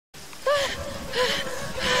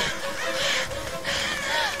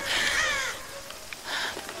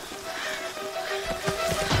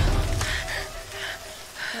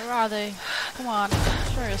Where are they? Come on,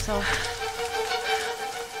 show yourself.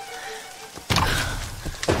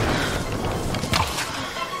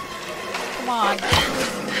 Come on.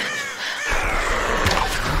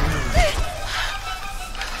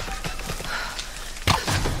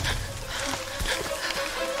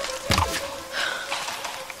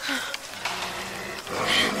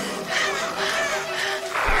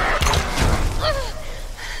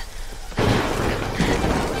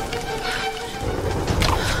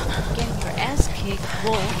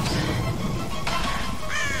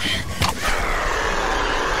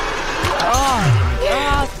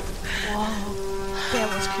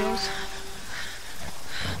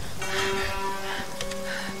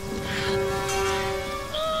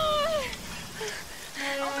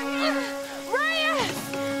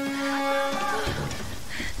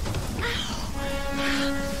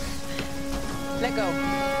 Let go.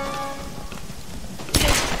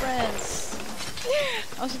 Yes, friends.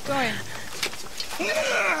 How's it going?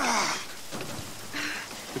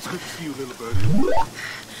 It's good to see you, little birdie.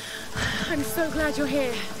 I'm so glad you're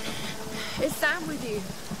here. Is Sam with you?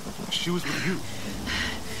 She was with you.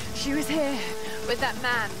 She was here with that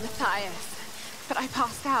man, Matthias. But I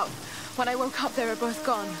passed out. When I woke up, they were both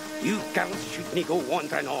gone. You can't shoot me go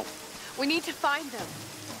wandering off. We need to find them.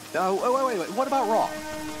 Oh, wait. What about Raw?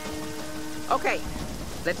 Okay,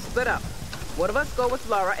 let's split up. One of us go with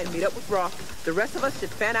Laura and meet up with Roth. The rest of us should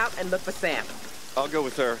fan out and look for Sam. I'll go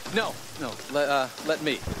with her. No. Let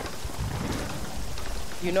me.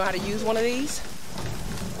 You know how to use one of these?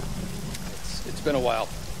 It's been a while.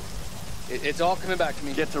 It's all coming back to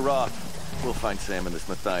me. Get to Roth. We'll find Sam and this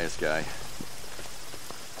Matthias guy.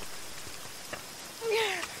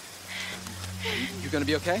 You gonna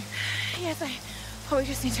be okay? Yes, I probably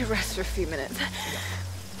just need to rest for a few minutes.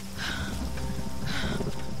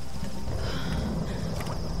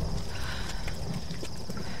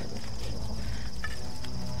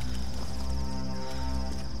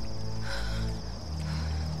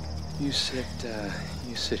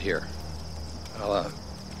 You sit here.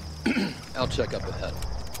 I'll check up ahead.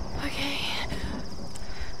 Okay.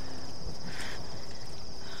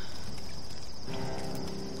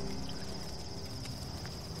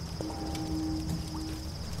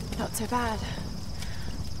 Not so bad.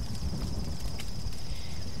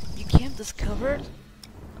 You camp discovered?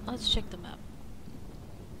 Let's check the map.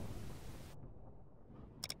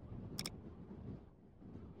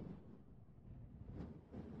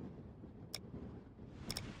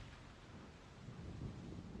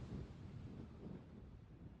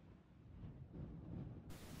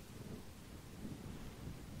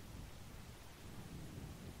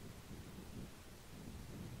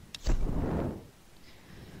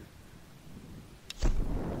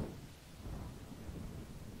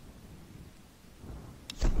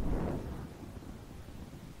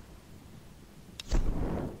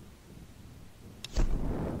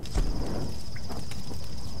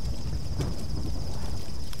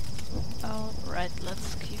 Alright,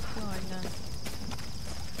 let's keep going then.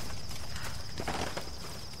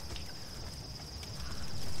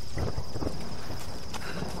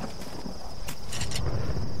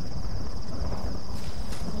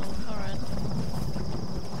 Oh, alright.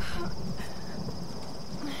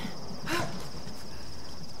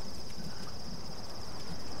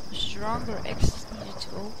 Stronger X needed to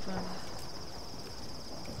open.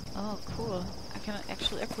 Oh, cool. I can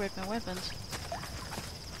actually upgrade my weapons.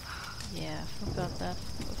 Yeah, forgot that,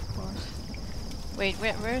 of course. Wait,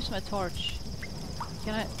 where's my torch?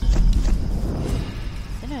 Can I...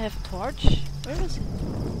 Didn't I have a torch? Where is it?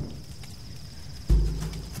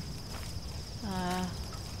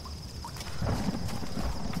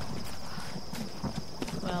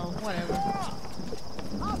 Well, whatever.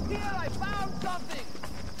 Up here, I found something!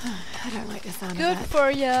 I don't like the sound Good of that.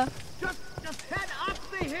 for ya! Just head up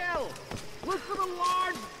the hill! Look for the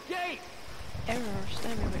large gate! Errors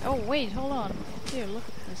everywhere. Oh wait, hold on. Here, look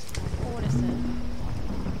at this. Oh, what is that?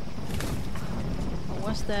 Oh,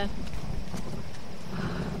 what's that?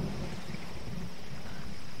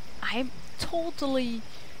 I'm totally...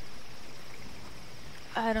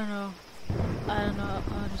 I don't know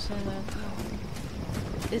how to say that.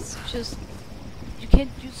 It's just... You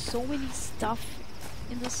can't use so many stuff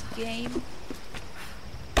in this game.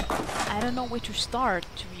 I don't know where to start,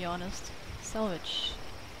 to be honest. Salvage.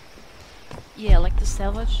 Yeah, like the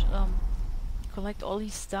salvage, collect all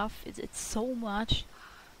these stuff, it's so much.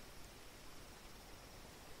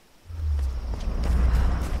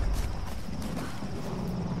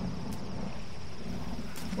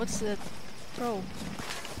 What's that? Throw.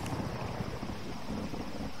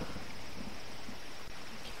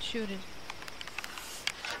 Shoot it.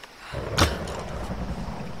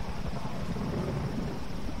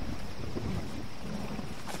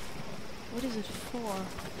 What is it for?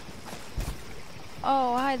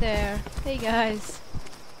 Oh, hi there. Hey guys.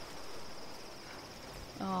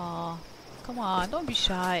 Aw, come on, don't be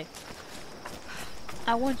shy.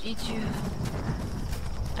 I won't eat you.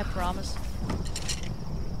 I promise.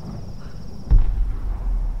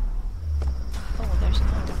 Oh, there's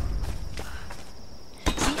another.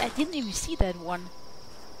 See, I didn't even see that one.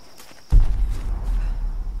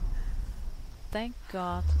 Thank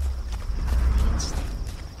God.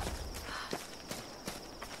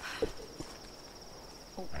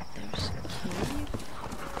 Oh, there's a cave.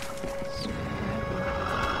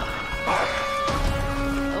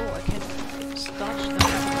 Oh, I can dodge them.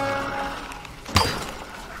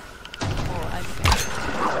 Oh, I can.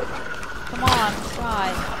 Come on, try.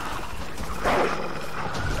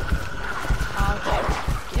 Ouch.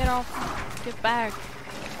 Get off. Get back.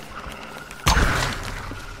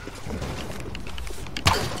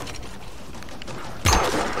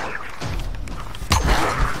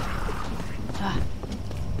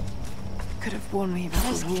 Could have warned me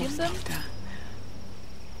about the wolves, Doctor.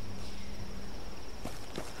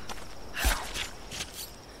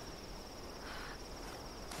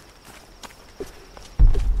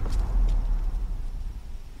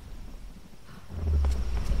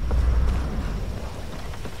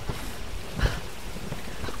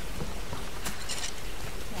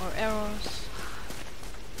 More arrows.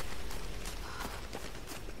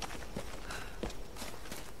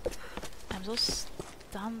 I'm so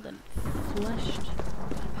stunned and flushed.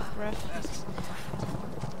 My breath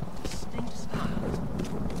stinks.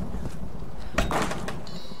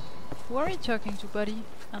 Who are you talking to, buddy?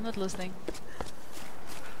 I'm not listening.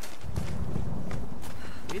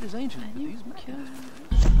 It is ancient, And but you these kill.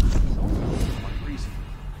 one reason.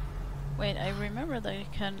 Wait, I remember that I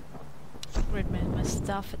can upgrade my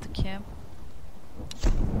stuff at the camp.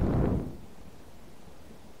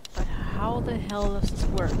 But how the hell does this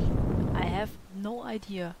work? I have no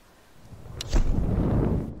idea.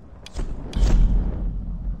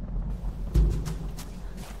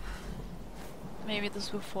 Maybe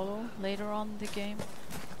this will follow later on in the game.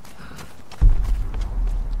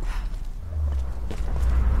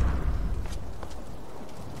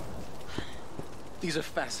 These are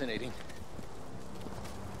fascinating.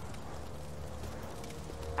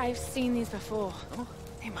 I've seen these before. Oh,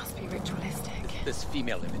 they must be ritualistic. This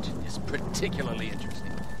female image is particularly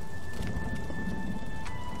interesting.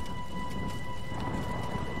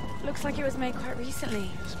 Looks like it was made quite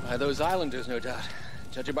recently. It's by those islanders, no doubt.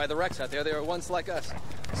 Judging by the wrecks out there, they were once like us.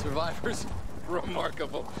 Survivors.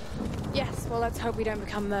 Remarkable. Yes, well, let's hope we don't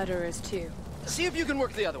become murderers, too. See if you can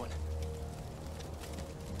work the other one.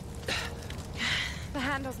 The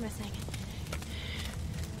handle's missing.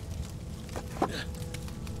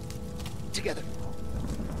 Together.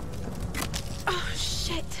 Oh,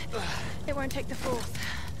 shit! It won't take the fourth.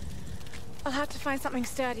 I'll have to find something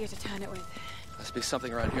sturdier to turn it with. Must be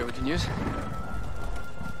something around here we can use.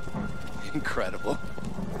 Incredible.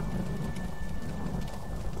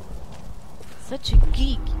 Such a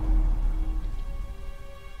geek.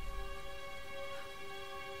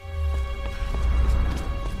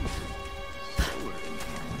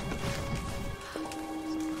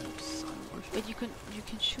 But you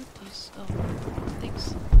can shoot these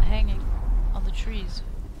things hanging on the trees.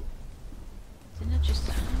 Didn't it just?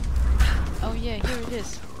 Oh yeah, here it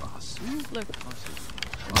is. Look.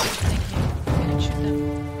 Thank you. I can shoot them.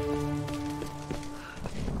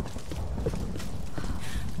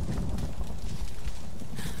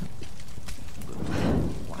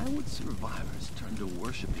 Why would survivors turn to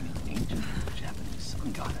worshipping an ancient Japanese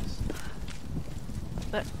sun goddess?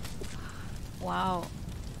 But wow,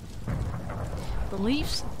 the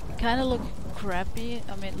leaves kind of look crappy.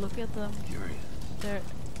 I mean, look at them. Curious.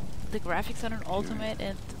 The graphics on an ultimate,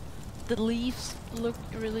 and the leaves look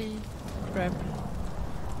really crappy.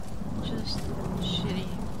 Just shitty.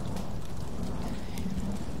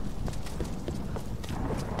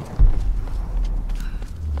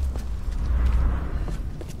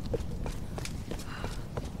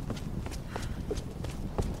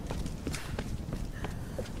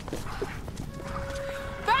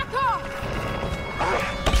 Back off!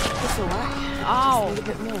 This'll work. Ow! Just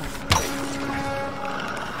need a bit more.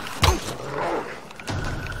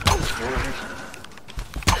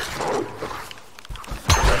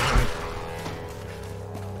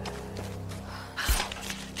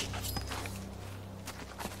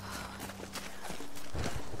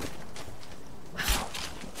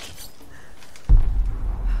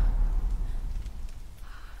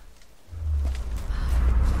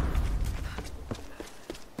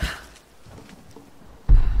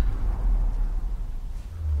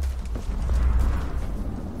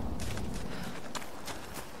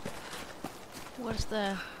 What's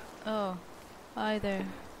that? Oh, hi there.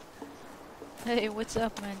 Hey, what's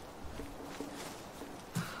up, man?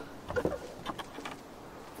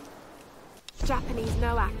 Japanese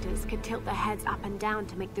no actors could tilt their heads up and down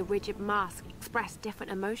to make the rigid mask express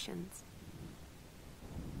different emotions.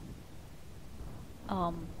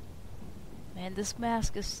 Man, this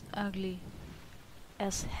mask is ugly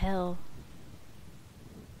as hell.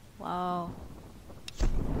 Wow.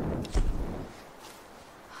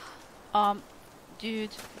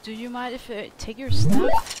 Dude, do you mind if I take your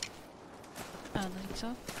stuff? I don't think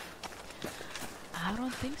so. I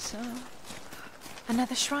don't think so.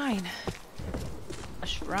 Another shrine. A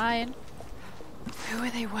shrine? Who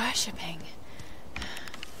are they worshipping?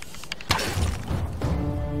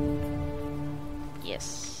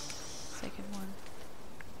 Yes. Second one.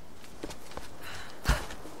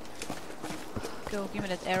 Go, give me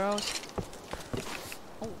that arrows.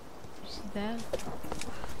 Oh, you see that?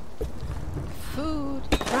 Food!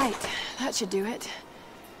 Right, that should do it.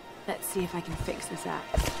 Let's see if I can fix this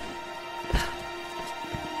axe.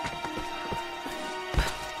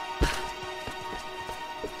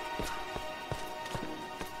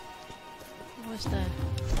 What's that?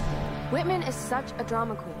 Whitman is such a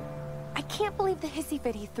drama queen. I can't believe the hissy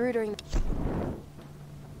fit he threw during the...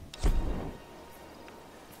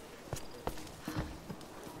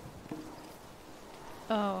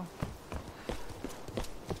 Oh.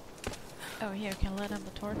 Oh, here, can I light up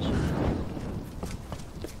the torch?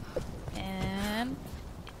 And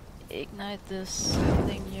ignite this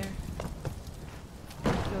thing here.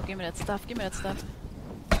 Go, give me that stuff, give me that stuff.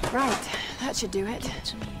 Right, that should do it. Give it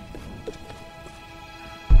to me.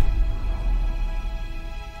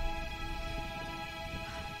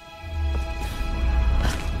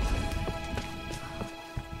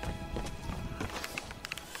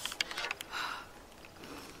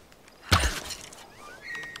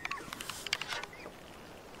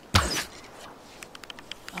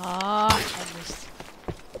 Ah, I missed.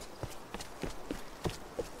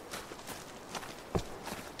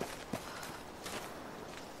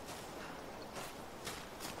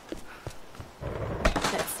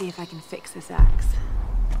 Let's see if I can fix this axe.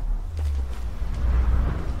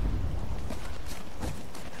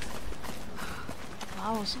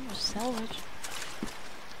 Wow, so much salvage.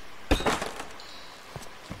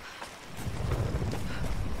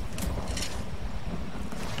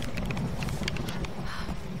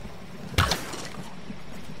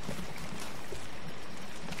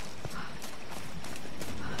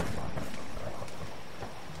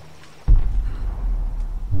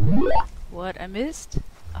 What, I missed?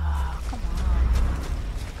 Oh, come on.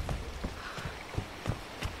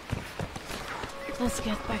 Let's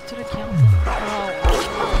get back to the camp then.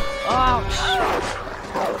 Oh, ouch!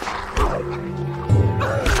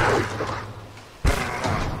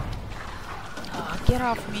 Oh, get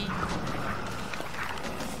off me.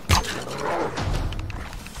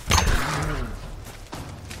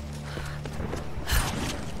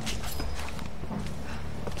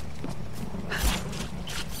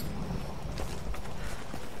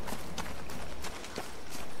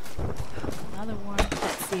 Another one.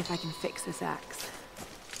 Let's see if I can fix this axe.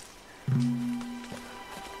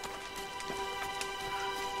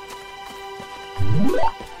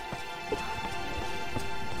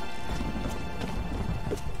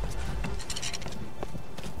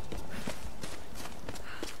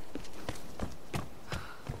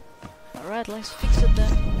 Alright, let's fix it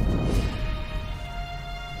then.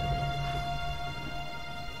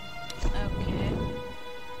 Okay.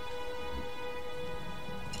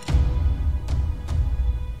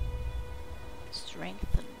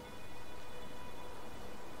 Strengthen.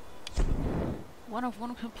 1 of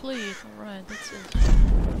 1 complete. Alright, that's it.